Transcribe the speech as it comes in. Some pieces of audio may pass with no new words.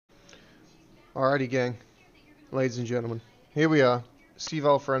Alrighty, gang. Ladies and gentlemen, here we are.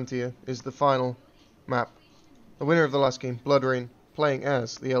 Seaval Frontier is the final map. The winner of the last game, Bloodra1N, playing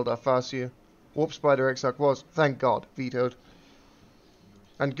as the Eldar Farseer. Warp Spider Exarch was, thank God, vetoed.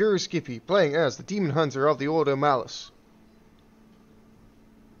 And GuruSkippy, playing as the Demon Hunter of the Order Malice.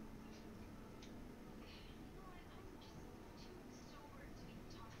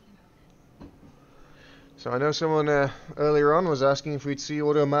 So I know someone earlier on was asking if we'd see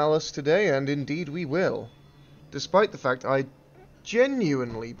Order Malice today, and indeed we will. Despite the fact I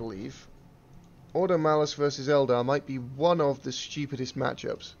genuinely believe Order Malice versus Eldar might be one of the stupidest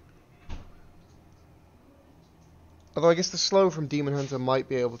matchups. Although I guess the slow from Demon Hunter might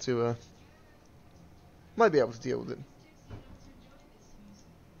be able to deal with it.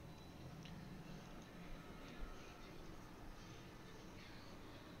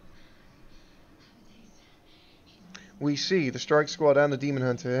 We see the Strike Squad and the Demon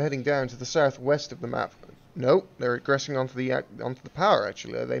Hunter heading down to the southwest of the map. No, they're aggressing onto the power,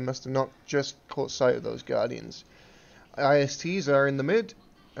 actually. They must have not just caught sight of those Guardians. ISTs are in the mid,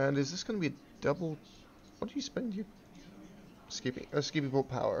 and is this going to be a double... What do you spend your... Skippy? Oh, Skippy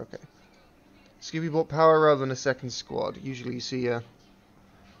bought power, okay. Skippy bought power rather than a second squad. Usually you see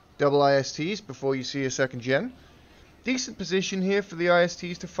double ISTs before you see a second gen. Decent position here for the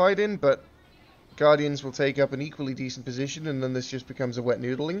ISTs to fight in, but Guardians will take up an equally decent position, and then this just becomes a wet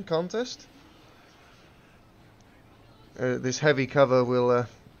noodling contest. This heavy cover will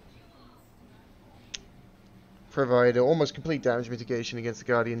provide almost complete damage mitigation against the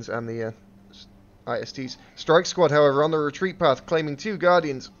Guardians and the ISTs. Strike Squad, however, on the retreat path, claiming 3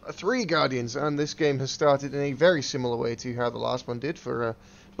 Guardians, and this game has started in a very similar way to how the last one did for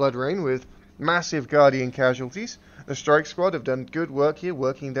Bloodra1N, with massive Guardian casualties. The Strike Squad have done good work here,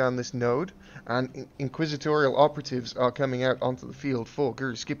 working down this node, and Inquisitorial operatives are coming out onto the field for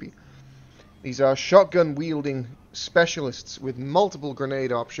GuruSkippy. These are shotgun-wielding specialists with multiple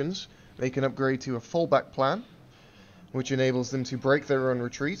grenade options. They can upgrade to a fallback plan, which enables them to break their own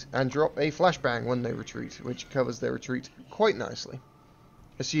retreat and drop a flashbang when they retreat, which covers their retreat quite nicely,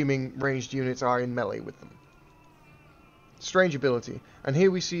 assuming ranged units are in melee with them. Strange ability. And here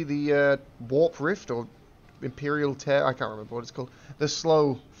we see the Warp Rift, or Imperial Tear, I can't remember what it's called. The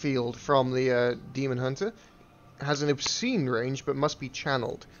slow field from the Demon Hunter. Has an obscene range, but must be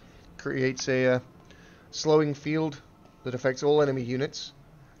channeled. Creates a slowing field that affects all enemy units.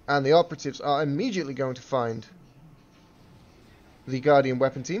 And the operatives are immediately going to find the Guardian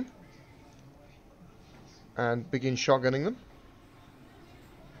weapon team and begin shotgunning them.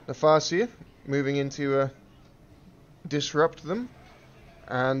 The Farseer moving in to disrupt them,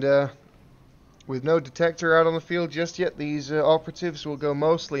 and with no detector out on the field just yet, these operatives will go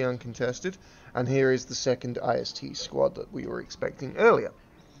mostly uncontested, and here is the second IST squad that we were expecting earlier.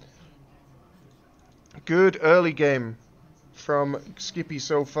 Good early game from Skippy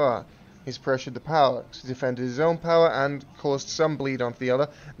so far. He's pressured the power, defended his own power, and caused some bleed onto the other.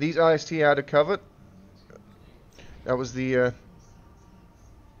 These IST out of cover. That was the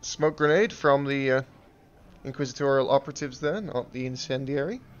smoke grenade from the Inquisitorial operatives there, not the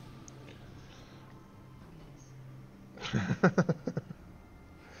incendiary.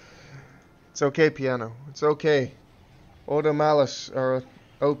 It's okay, Piano. It's okay. Order Malice are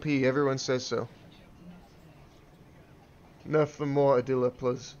OP, everyone says so. Nothing more Adilla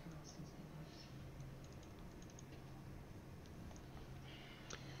plus.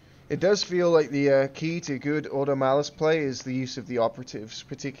 It does feel like the key to good Order Malice play is the use of the operatives,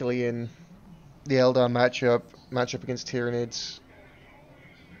 particularly in the Eldar matchup against Tyranids.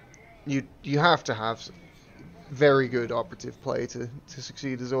 You have to have very good operative play to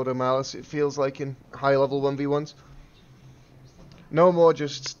succeed as Order Malice. It feels like in high level 1v1s. No more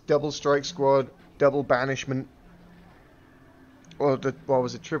just double Strike Squad, double Banishment, or what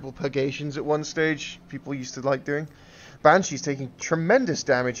was it, triple Purgations at one stage. People used to like doing. Banshee's taking tremendous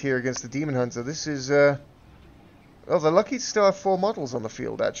damage here against the Demon Hunter. This is oh, they're lucky to still have 4 models on the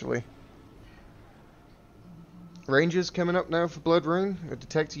field, actually. Rangers coming up now for Bloodra1N, a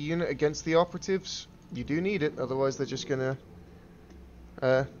detector unit against the operatives. You do need it, otherwise they're just gonna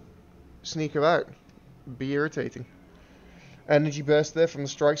sneak about. Be irritating. Energy burst there from the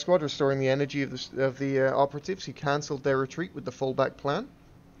Strike Squad, restoring the energy of the operatives, who cancelled their retreat with the fallback plan.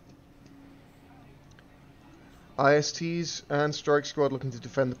 ISTs and Strike Squad looking to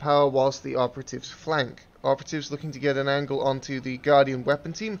defend the power whilst the operatives flank. Operatives looking to get an angle onto the Guardian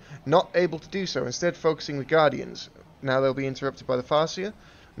weapon team, not able to do so, instead focusing the Guardians. Now they'll be interrupted by the Farseer.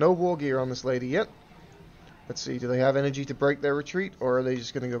 No war gear on this lady yet. Let's see, do they have energy to break their retreat, or are they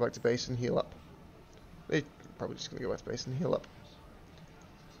just going to go back to base and heal up? They're probably just going to go back to base and heal up.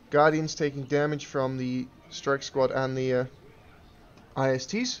 Guardians taking damage from the Strike Squad and the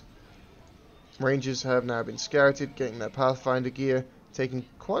ISTs. Rangers have now been scouted, getting their Pathfinder gear, taking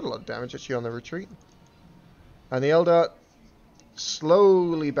quite a lot of damage actually on the retreat. And the Eldar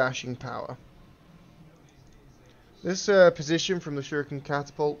slowly bashing power. This position from the Shuriken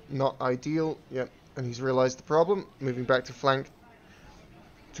Catapult, not ideal. Yep, and he's realised the problem, moving back to flank,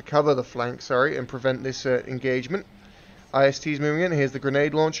 to cover the flank, sorry, and prevent this engagement. IST's moving in. Here's the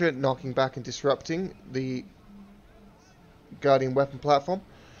grenade launcher, knocking back and disrupting the Guardian weapon platform.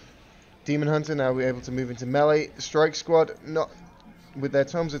 Demon Hunter now we're able to move into melee. Strike Squad, not with their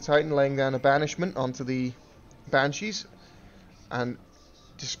Tomes of Titan, laying down a banishment onto the Banshees, and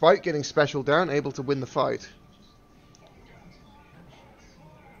despite getting special down, able to win the fight.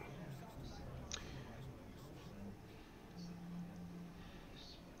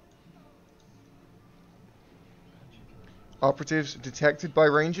 Operatives detected by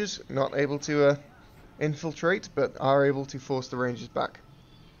Rangers, not able to infiltrate, but are able to force the Rangers back.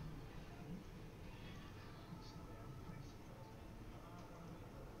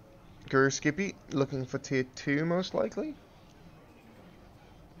 GuruSkippy looking for tier 2 most likely.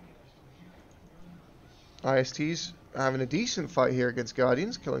 ISTs having a decent fight here against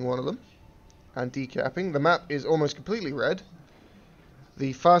Guardians, killing one of them and decapping. The map is almost completely red.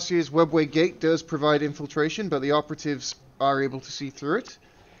 The Farseer's webway gate does provide infiltration, but the operatives are able to see through it.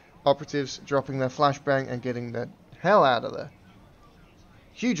 Operatives dropping their flashbang and getting the hell out of there.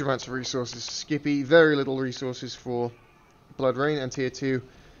 Huge amounts of resources for Skippy, very little resources for Bloodra1N and tier 2,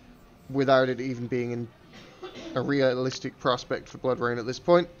 without it even being in a realistic prospect for Bloodra1N at this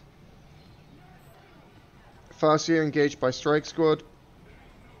point. Farseer engaged by Strike Squad,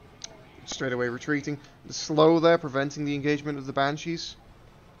 straight away retreating. The slow there, preventing the engagement of the Banshees.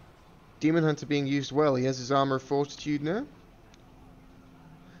 Demon Hunter being used well. He has his armor of fortitude now,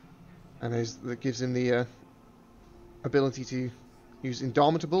 and that gives him the ability to use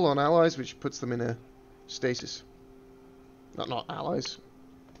Indomitable on allies, which puts them in a stasis. Not allies,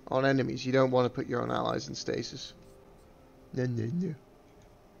 on enemies. You don't want to put your own allies in stasis. No.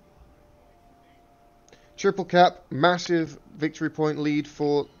 Triple cap, massive victory point lead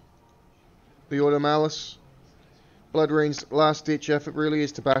for the Order Malice. Bloodra1N's last ditch effort really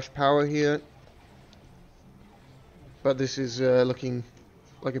is to bash power here, but this is looking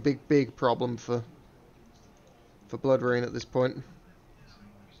like a big problem for Bloodra1N at this point.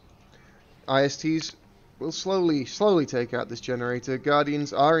 ISTs will slowly take out this generator.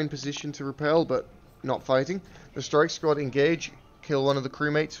 Guardians are in position to repel, but not fighting. The Strike Squad engage, kill one of the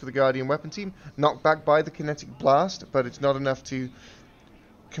crewmates for the Guardian weapon team, knocked back by the kinetic blast, but it's not enough to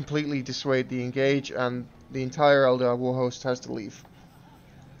completely dissuade the engage, and the entire Eldar war host has to leave.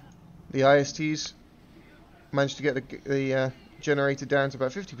 The ISTs managed to get the generator down to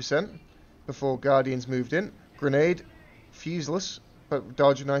about 50% before Guardians moved in. Grenade, fuseless, but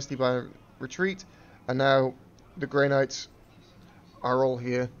dodged nicely by retreat, and now the Grey Knights are all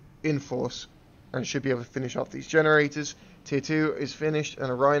here in force and should be able to finish off these generators. Tier 2 is finished and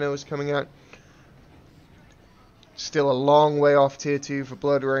a Rhino is coming out. Still a long way off tier 2 for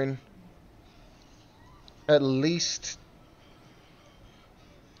Bloodra1N. At least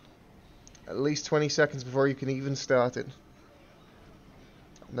 20 seconds before you can even start it.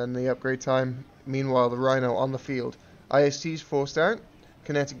 And then the upgrade time. Meanwhile, the Rhino on the field. ISTs forced out.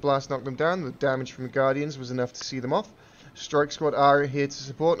 Kinetic Blast knocked them down. The damage from the Guardians was enough to see them off. Strike Squad are here to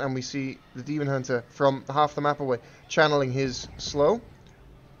support, and we see the Demon Hunter from half the map away channeling his slow.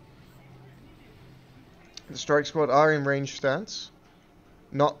 The Strike Squad are in range stance,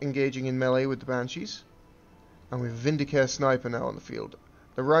 not engaging in melee with the Banshees. And we have Vindicare Sniper now on the field.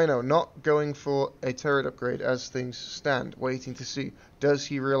 The Rhino not going for a turret upgrade as things stand, waiting to see. Does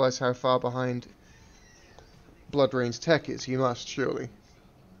he realize how far behind Bloodra1N's tech is? He must, surely.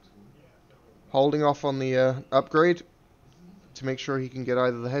 Holding off on the upgrade to make sure he can get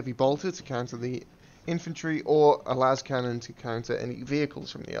either the Heavy Bolter to counter the infantry or a las cannon to counter any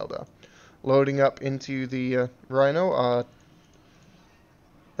vehicles from the Eldar. Loading up into the Rhino are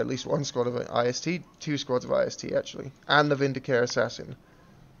at least one squad of IST, 2 squads of IST actually, and the Vindicare Assassin.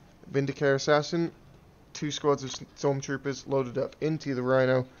 Vindicare Assassin, 2 squads of Stormtroopers loaded up into the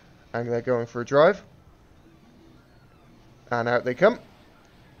Rhino, and they're going for a drive. And out they come,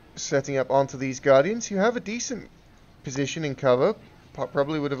 setting up onto these Guardians, who have a decent position in cover.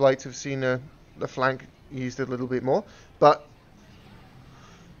 Probably would have liked to have seen the flank used a little bit more, but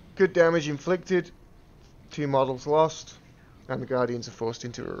good damage inflicted, 2 models lost, and the Guardians are forced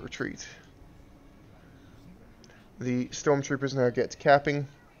into a retreat. The Stormtroopers now get to capping.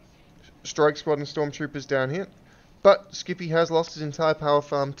 Strike Squad and Stormtroopers down here. But Skippy has lost his entire power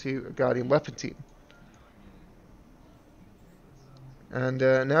farm to a Guardian weapon team. And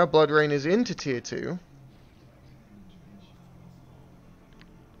now Bloodra1N is into tier 2.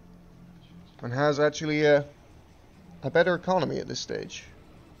 And has actually a better economy at this stage.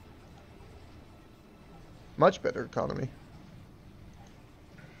 Much better economy.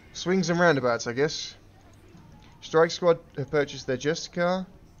 Swings and roundabouts, I guess. Strike Squad have purchased their Justicar.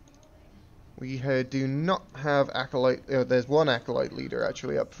 We do not have Acolyte. There's one Acolyte leader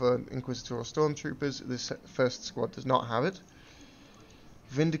actually up for Inquisitor or Stormtroopers. This first squad does not have it.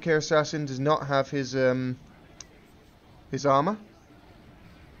 Vindicare Assassin does not have his armor.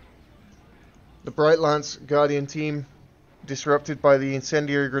 The Bright Lance Guardian team disrupted by the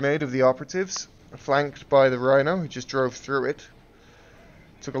incendiary grenade of the operatives, flanked by the Rhino who just drove through it.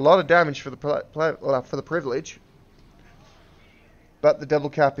 Took a lot of damage for the privilege. But the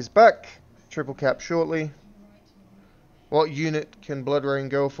double cap is back. Triple cap shortly. What unit can Bloodra1N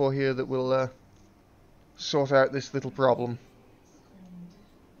go for here that will sort out this little problem?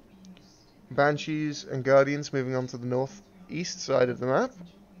 Banshees and Guardians moving on to the northeast side of the map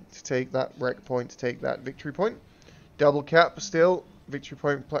to take that wreck point, to take that victory point. Double cap still. Victory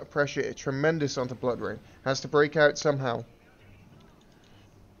point pressure tremendous onto Bloodra1N. Has to break out somehow.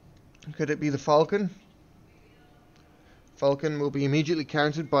 Could it be the Falcon? Falcon will be immediately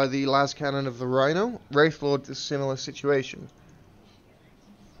countered by the las cannon of the Rhino. Wraithlord is a similar situation.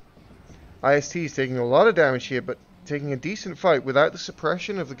 IST is taking a lot of damage here, but taking a decent fight. Without the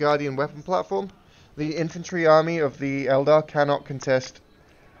suppression of the Guardian weapon platform, the infantry army of the Eldar cannot contest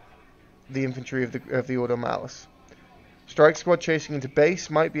the infantry of the Ordo Malus. Strike Squad chasing into base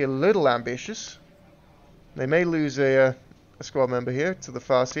might be a little ambitious. They may lose a squad member here to the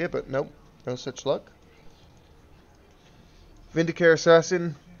Farseer, but nope, no such luck. Vindicare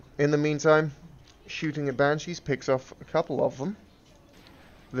Assassin, in the meantime, shooting at Banshees, picks off a couple of them.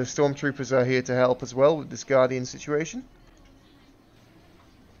 The Stormtroopers are here to help as well with this Guardian situation.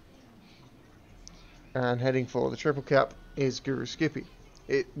 And heading for the triple cap is GuruSkippy.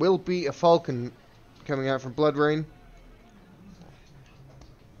 It will be a Falcon coming out from Bloodra1N.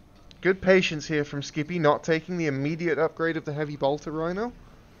 Good patience here from Skippy, not taking the immediate upgrade of the Heavy Bolter Rhino.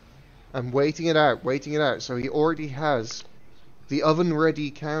 And waiting it out, so he already has the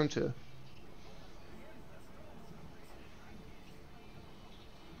oven-ready counter.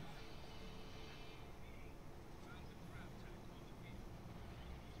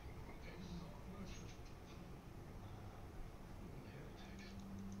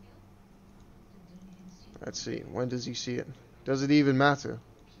 Let's see, when does he see it? Does it even matter?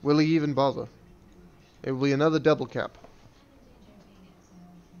 Will he even bother? It will be another double cap.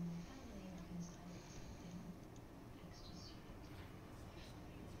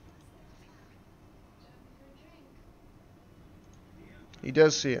 He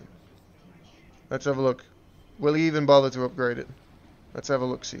does see it. Let's have a look. Will he even bother to upgrade it? Let's have a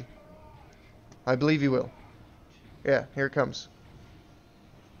look-see. I believe he will. Yeah, here it comes.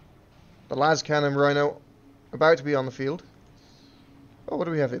 The las cannon Rhino about to be on the field. Oh, what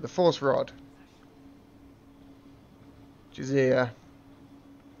do we have here? The Force Rod. Which is a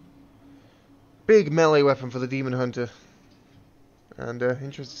big melee weapon for the Demon Hunter. And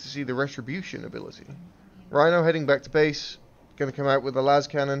interested to see the Retribution ability. Rhino heading back to base. Going to come out with the las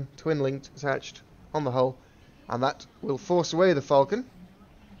cannon, twin-linked, attached on the hull. And that will force away the Falcon.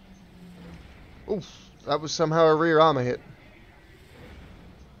 Oof, that was somehow a rear armor hit.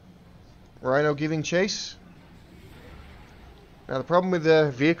 Rhino giving chase. Now the problem with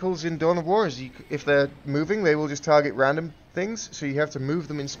the vehicles in Dawn of War is if they're moving, they will just target random things, so you have to move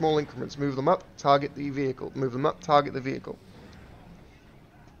them in small increments. Move them up, target the vehicle. Move them up, target the vehicle.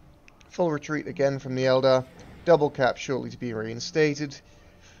 Full retreat again from the Eldar. Double cap shortly to be reinstated.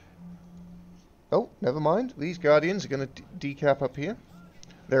 Oh, never mind. These Guardians are going to decap up here.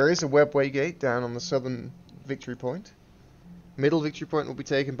 There is a webway gate down on the southern victory point. Middle victory point will be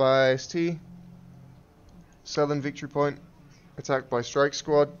taken by IST. Southern victory point attacked by Strike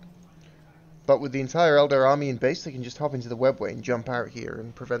Squad. But with the entire Eldar army in base, they can just hop into the webway and jump out here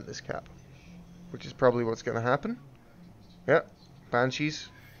and prevent this cap. Which is probably what's going to happen. Yeah, Banshees.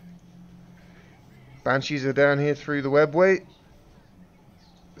 Banshees are down here through the webway.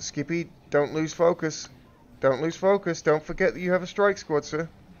 Skippy, don't lose focus. Don't lose focus. Don't forget that you have a Strike Squad, sir.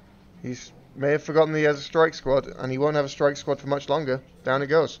 He may have forgotten that he has a Strike Squad, and he won't have a Strike Squad for much longer. Down it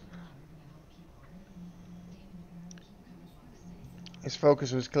goes. His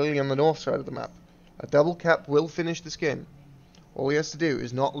focus was clearly on the north side of the map. A double cap will finish this game. All he has to do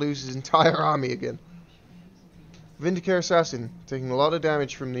is not lose his entire army again. Vindicare Assassin taking a lot of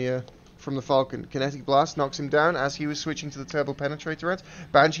damage from the from the Falcon. Kinetic Blast knocks him down as he was switching to the Turbo Penetrator rounds.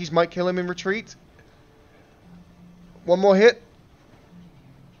 Banshees might kill him in retreat. One more hit.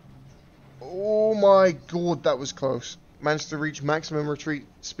 Oh my god, that was close. Managed to reach maximum retreat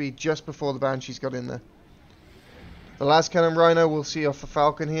speed just before the Banshees got in there. The last cannon Rhino will see off the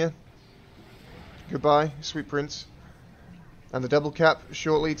Falcon here. Goodbye, Sweet Prince. And the double cap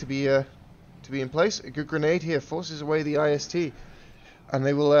shortly to be in place. A good grenade here forces away the IST, and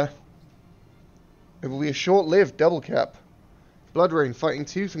they will. It will be a short-lived double cap. Bloodra1N fighting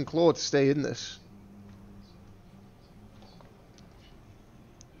tooth and claw to stay in this.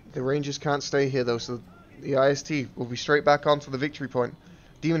 The Rangers can't stay here though, so the IST will be straight back onto the victory point.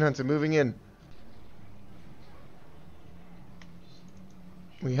 Demon Hunter moving in.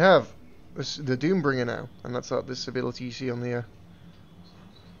 We have the Doombringer now, and that's this ability you see on the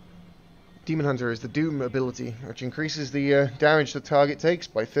Demon Hunter is the Doom ability, which increases the damage the target takes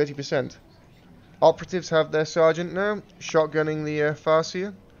by 30%. Operatives have their Sergeant now, shotgunning the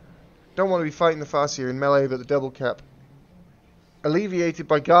Farseer. Don't want to be fighting the Farseer in melee, but the double cap. Alleviated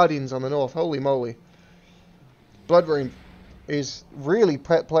by Guardians on the north, holy moly. Bloodra1N is really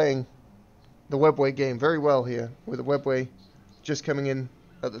playing the Webway game very well here, with the Webway just coming in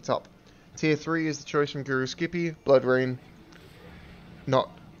at the top. Tier 3 is the choice from GuruSkippy. Bloodra1N not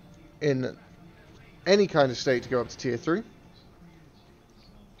in any kind of state to go up to Tier 3.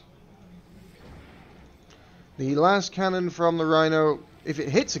 The last cannon from the Rhino, if it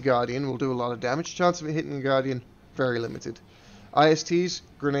hits a Guardian, will do a lot of damage. Chance of it hitting a Guardian, very limited. ISTs,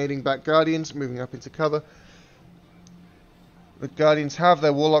 grenading back Guardians, moving up into cover. The Guardians have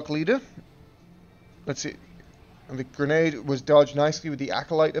their Warlock leader. Let's see. And the grenade was dodged nicely with the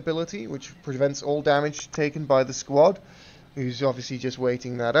Acolyte ability, which prevents all damage taken by the squad, who's obviously just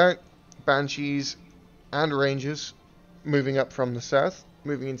waiting that out. Banshees and Rangers moving up from the south,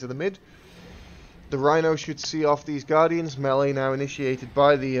 moving into the mid. The Rhino should see off these Guardians. Melee now initiated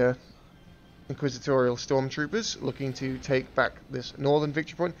by the Inquisitorial Stormtroopers, looking to take back this northern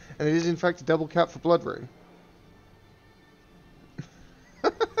victory point. And it is in fact a double cap for Bloodra1N.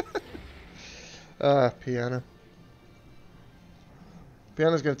 Piano.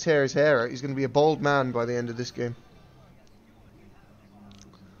 Piano's going to tear his hair out. He's going to be a bald man by the end of this game.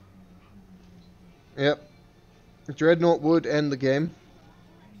 Yep. Dreadnought would end the game.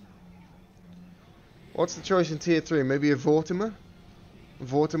 What's the choice in Tier 3? Maybe a Vortimer?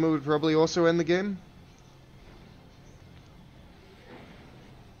 Vortimer would probably also end the game.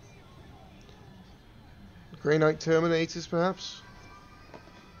 Grey Knight Terminators, perhaps?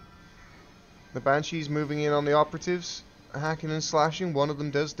 The Banshees moving in on the operatives. Hacking and slashing. One of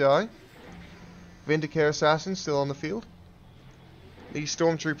them does die. Vindicare Assassin still on the field. These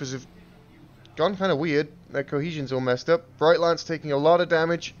Stormtroopers have gone kind of weird. Their cohesion's all messed up. Bright Lance taking a lot of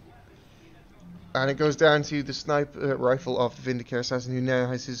damage. And it goes down to the sniper rifle of the Vindicare Assassin, who now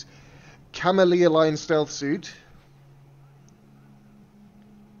has his Camellia Line stealth suit.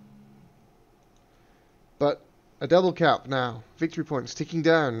 But a double cap now. Victory points ticking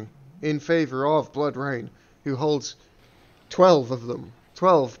down in favour of Bloodra1N, who holds 12 of them.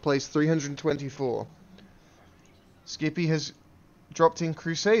 12 plays 324. Skippy has dropped in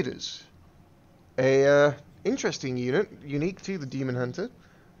Crusaders. A interesting unit, unique to the Demon Hunter.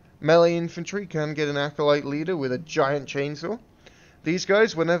 Melee infantry can get an Acolyte leader with a giant chainsaw. These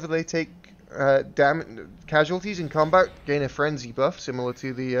guys, whenever they take casualties in combat, gain a frenzy buff, similar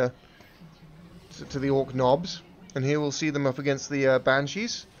to the Orc Knobs. And here we'll see them up against the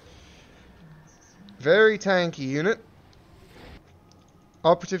Banshees. Very tanky unit.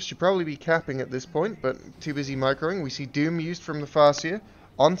 Operatives should probably be capping at this point, but too busy microing. We see Doom used from the Farseer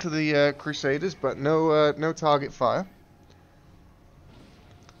onto the Crusaders, but no target fire.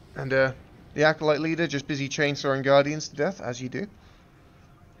 And the Acolyte leader just busy chainsawing Guardians to death, as you do.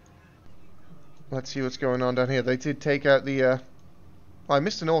 Let's see what's going on down here. They did take out the... Oh, I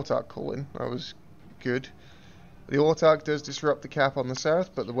missed an Autarch call-in. That was good. The Autarch does disrupt the cap on the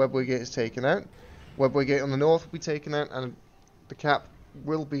south, but the Webway Gate is taken out. Webway Gate on the north will be taken out, and the cap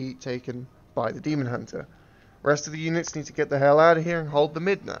will be taken by the Demon Hunter. Rest of the units need to get the hell out of here and hold the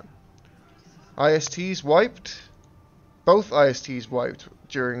mid now. ISTs wiped. Both ISTs wiped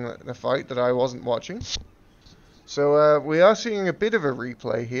during the fight that I wasn't watching. So we are seeing a bit of a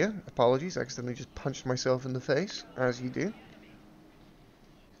replay here. Apologies, I accidentally just punched myself in the face, as you do.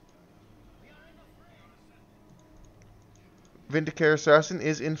 Vindicare Assassin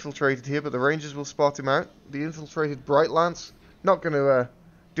is infiltrated here, but the Rangers will spot him out. The infiltrated Bright Lance, not going to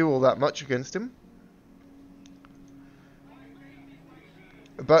do all that much against him.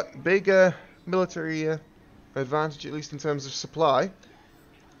 But big military advantage, at least in terms of supply.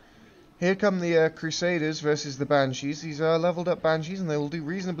 Here come the Crusaders versus the Banshees. These are leveled up Banshees and they will do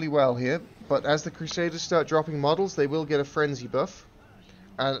reasonably well here. But as the Crusaders start dropping models, they will get a Frenzy buff.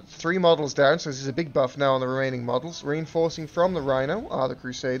 3 models down, so this is a big buff now on the remaining models. Reinforcing from the Rhino are the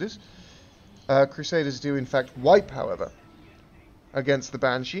Crusaders. Crusaders do in fact wipe, however, against the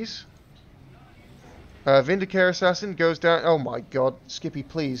Banshees. Vindicare Assassin goes down. Oh my god, Skippy,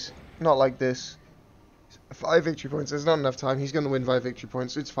 please. Not like this. 5 victory points. There's not enough time. He's going to win 5 victory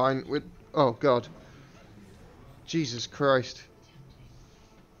points. It's fine. Oh god. Jesus Christ.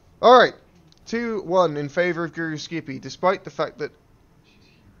 Alright. 2-1 in favour of GuruSkippy, despite the fact that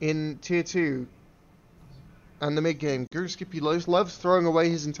in Tier 2 and the mid-game, GuruSkippy loves throwing away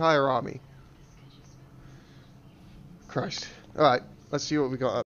his entire army. Christ. Alright, let's see what we got up.